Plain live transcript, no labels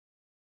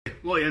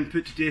a lot of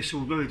input today, so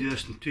we'll maybe do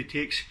this in 2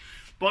 takes.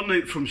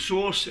 Burnout from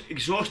source,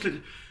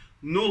 exhausted,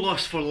 no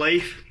lust for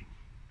life.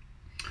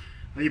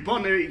 Are you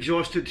burnt out,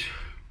 exhausted?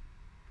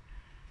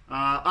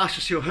 Ask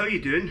yourself, how are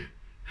you doing?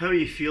 How are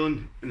you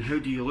feeling? And how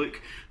do you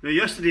look? Now,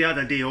 yesterday I had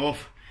a day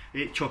off. I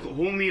ate chocolate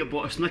homemade, I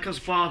bought a Snickers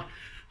bar,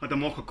 had a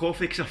mocha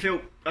coffee because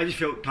I just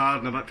felt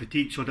tired and a bit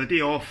fatigued, so I had a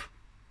day off.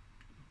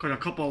 Got a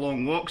couple of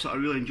long walks that I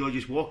really enjoy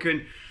just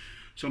walking.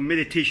 Some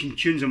meditation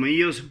tunes in my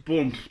ears,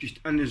 boom, just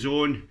in the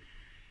zone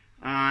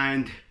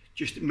and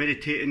just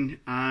meditating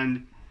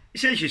and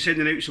essentially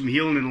sending out some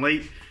healing and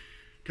light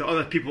to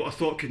other people I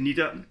thought could need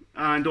it,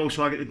 and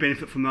also I get the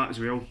benefit from that as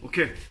well.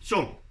 Okay,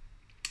 so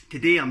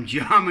today I'm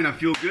jamming, I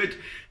feel good,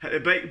 hit the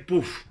bike,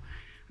 boof,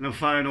 and I'm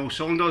firing all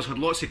cylinders, had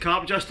lots of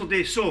carbs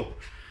yesterday. So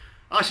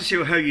ask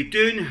yourself, how are you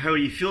doing, how are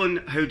you feeling,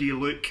 how do you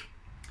look?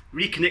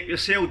 Reconnect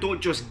yourself,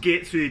 don't just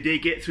get through the day,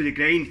 get through the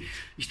grind.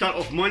 You start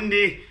off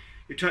Monday,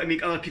 you're trying to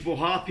make other people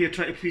happy, you're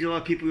trying to please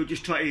other people, you're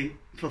just trying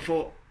to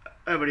fulfill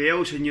everybody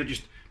else, and you're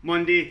just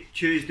Monday,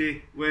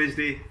 Tuesday,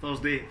 Wednesday,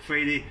 Thursday,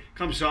 Friday,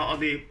 come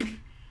Saturday,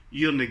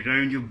 you're on the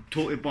ground, you're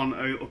totally burnt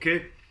out,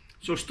 okay?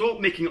 So stop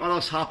making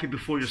others happy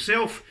before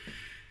yourself.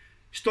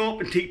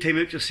 Stop and take time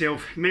out for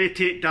yourself.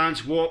 Meditate,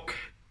 dance, walk,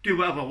 do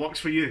whatever works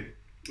for you,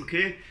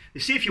 okay? They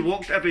say if you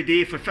walked every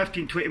day for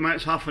 15, 20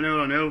 minutes, half an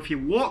hour, if you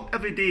walked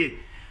every day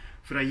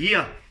for a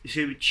year, they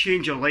say it would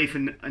change your life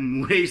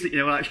in ways that you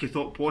never actually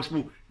thought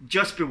possible,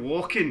 just by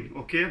walking,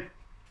 okay?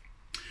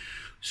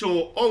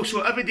 So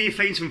also every day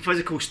find some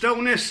physical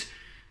stillness,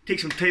 take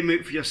some time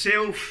out for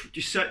yourself,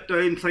 just sit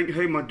down, think,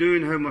 how am I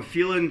doing, how am I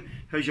feeling,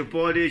 how's your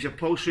body, is your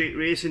pulse rate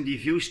racing, do you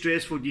feel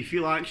stressful, do you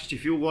feel anxious, do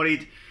you feel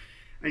worried,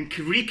 and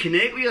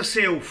reconnect with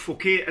yourself,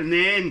 okay? And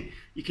then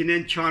you can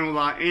then channel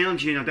that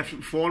energy in a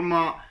different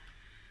format,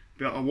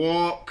 be it a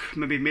walk,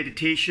 maybe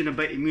meditation, a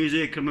bit of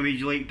music, or maybe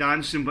you like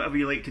dancing, whatever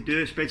you like to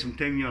do, spend some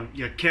time with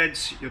your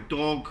kids, your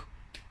dog,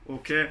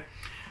 okay?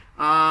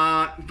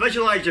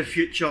 Visualise your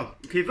future,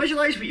 okay?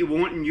 Visualise what you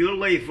want in your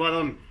life rather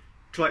than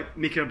try to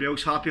make everybody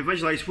else happy.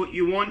 Visualise what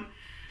you want,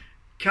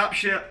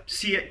 capture it,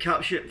 see it,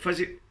 capture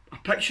it, a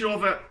picture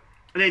of it,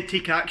 and then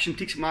take action,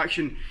 take some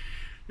action.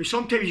 Now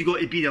sometimes you've got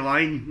to be the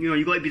lion,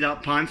 you've got to be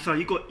that panther,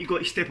 you've got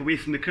to step away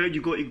from the crowd,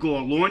 you've got to go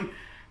alone,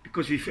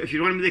 because if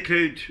you run with the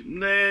crowd,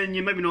 then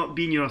you're maybe not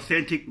being your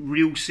authentic,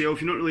 real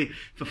self, you're not really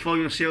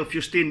fulfilling yourself,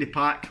 you're staying the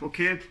pack,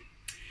 okay?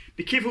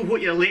 Be careful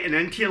what you're letting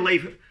into your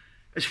life.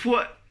 It's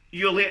what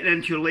you're letting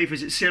into your life,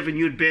 is it serving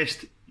your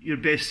best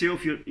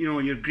self,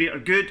 your greater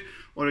good,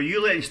 or are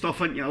you letting stuff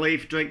into your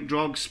life, drink,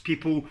 drugs,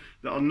 people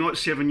that are not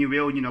serving you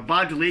well, you're in a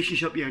bad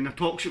relationship, you're in a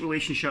toxic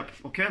relationship,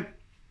 okay?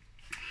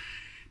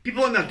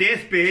 People on their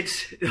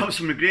deathbeds, they have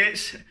some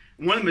regrets.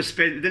 One of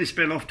them didn't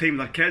spend enough time with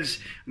their kids,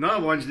 and the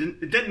other ones, they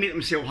didn't make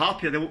themselves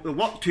happier, they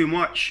worked too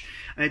much,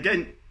 and they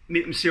didn't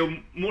make themselves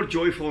more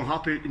joyful and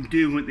happy in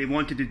doing what they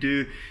wanted to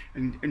do,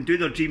 and do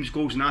their dreams,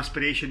 goals and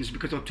aspirations,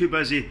 because they're too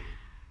busy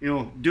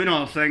doing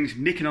other things,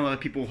 making other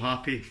people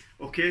happy,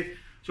 okay?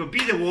 So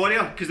be the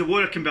warrior, because the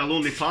warrior can be a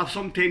lonely path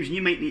sometimes, and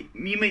you might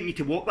need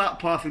to walk that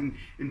path and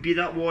be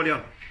that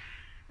warrior.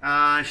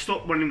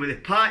 Stop running with the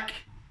pack,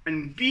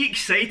 and be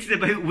excited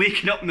about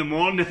waking up in the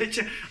morning.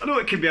 I know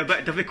it can be a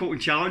bit difficult and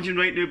challenging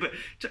right now, but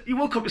you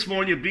woke up this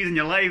morning, you're breathing,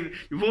 you're alive,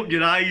 you've opened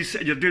your eyes,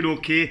 and you're doing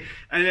okay.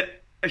 And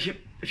if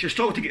you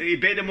struggle to get out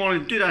of bed in the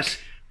morning, do this.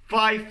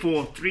 5,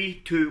 4,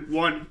 3, 2,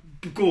 1,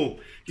 go.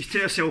 Just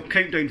tell yourself,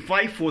 countdown,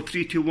 5, 4,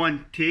 3, 2,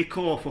 1, take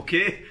off,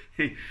 okay?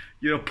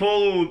 Your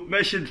Apollo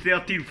mission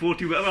 13,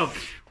 14, whatever,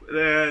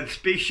 the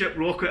spaceship,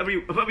 rocket,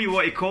 whatever you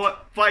want to call it,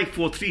 5,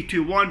 4, 3,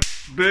 2, 1,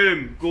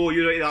 boom, go,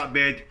 you're out of that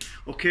bed,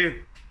 okay?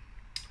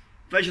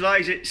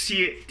 Visualise it,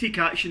 see it, take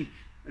action,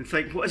 and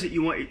think, what is it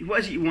you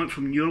want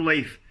from your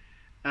life,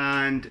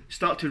 and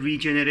start to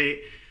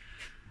regenerate,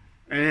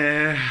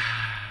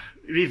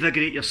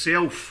 revigorate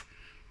yourself,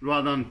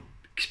 rather than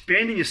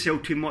spending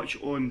yourself too much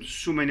on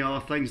so many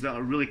other things that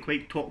are really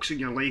quite toxic in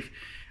your life,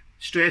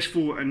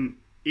 stressful and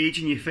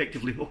aging you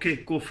effectively. Okay,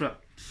 go for it.